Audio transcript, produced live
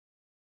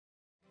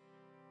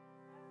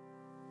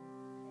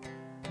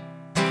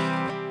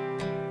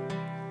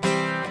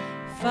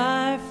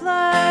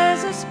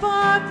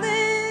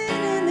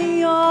sparkling in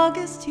the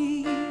August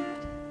heat.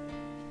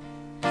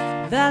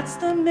 That's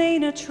the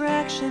main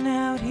attraction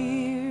out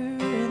here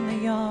in the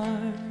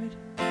yard.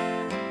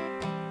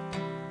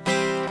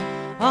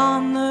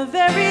 On the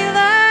very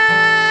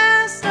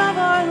last of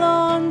our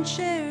lawn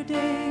chair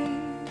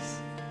days,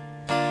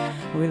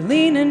 we're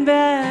leaning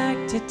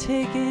back to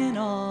take in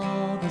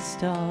all the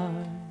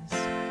stars.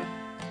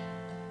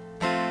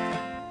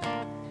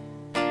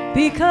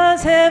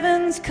 Because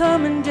heaven's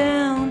coming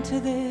down to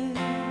this,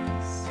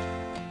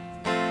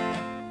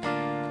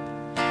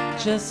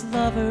 just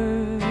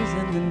lovers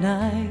in the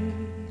night.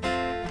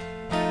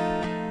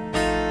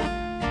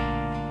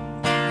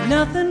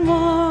 Nothing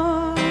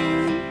more,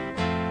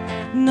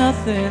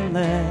 nothing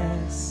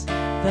less.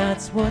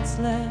 That's what's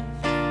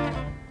left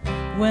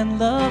when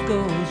love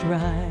goes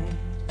right.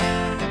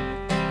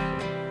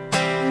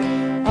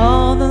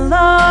 All the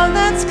love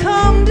that's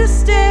come to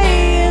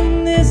stay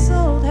in this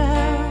old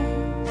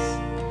house,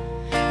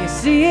 you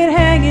see it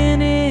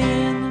hanging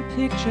in the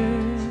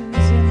pictures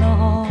in the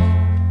hall.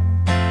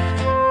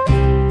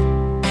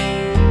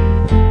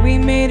 We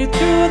made it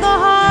through the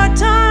hard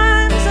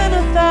times and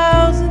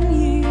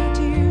 1,000-year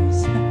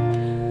tears,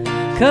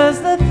 'cause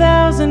the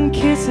 1,000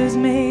 kisses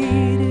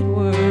made it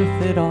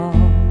worth it all.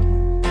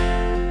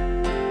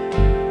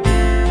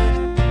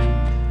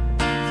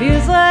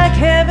 Feels like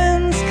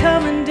heaven's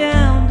coming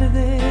down to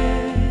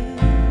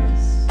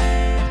this,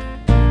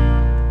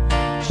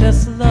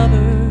 just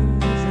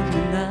lovers in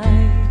the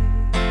night.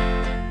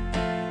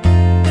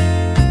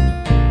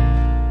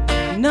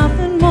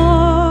 Nothing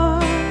more,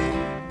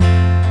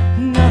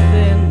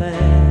 nothing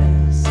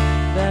less.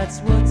 That's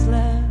what's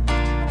left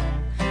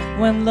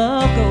when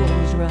love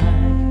goes right.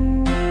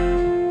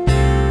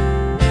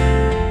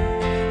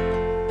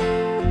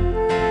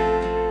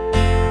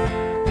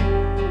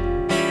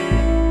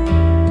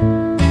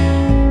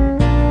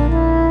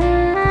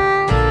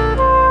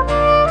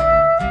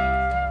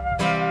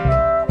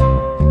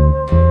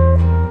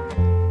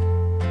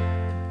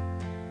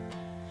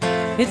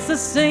 It's the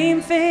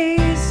same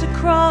face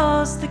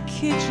across the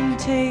kitchen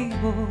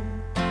table.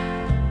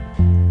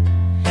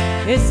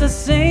 It's the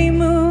same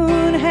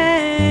moon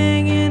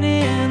hanging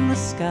in the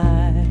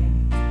sky.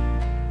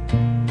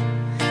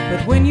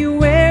 But when you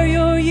wear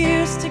your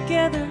years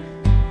together,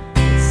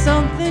 it's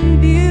something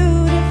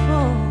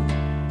beautiful.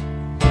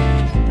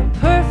 The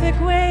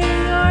perfect way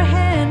your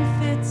hand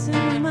fits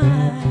in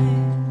mine.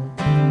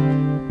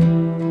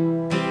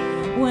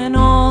 When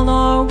all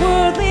our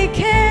worldly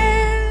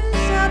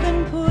cares have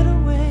been put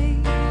away,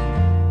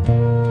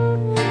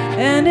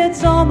 and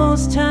it's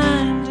almost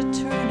time to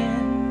turn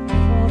in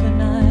for the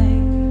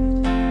night,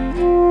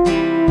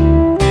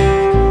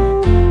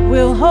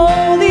 we'll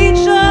hold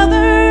each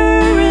other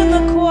in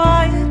the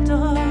quiet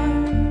dark,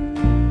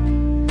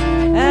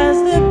 as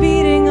the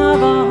beating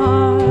of our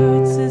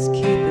hearts is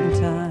keeping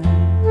time.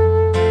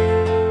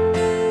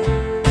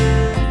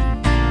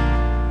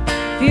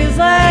 Feels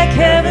like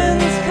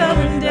heaven's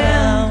coming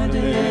down to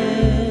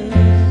this,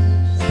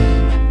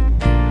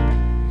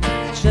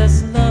 just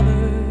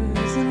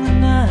lovers in the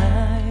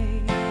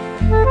night.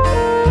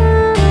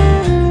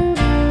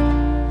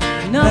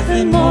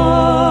 Nothing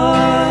more,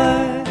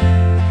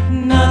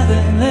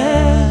 nothing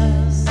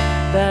less.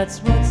 That's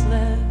what's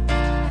left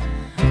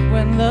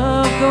when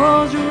love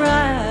goes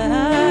right.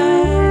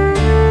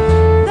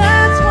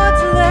 That's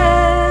what's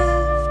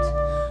left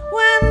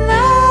when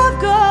love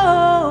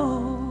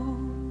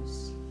goes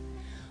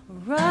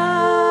right.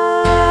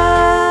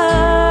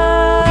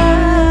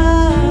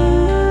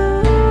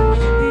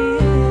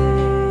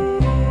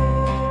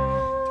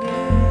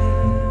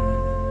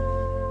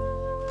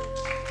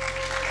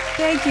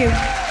 Thank you.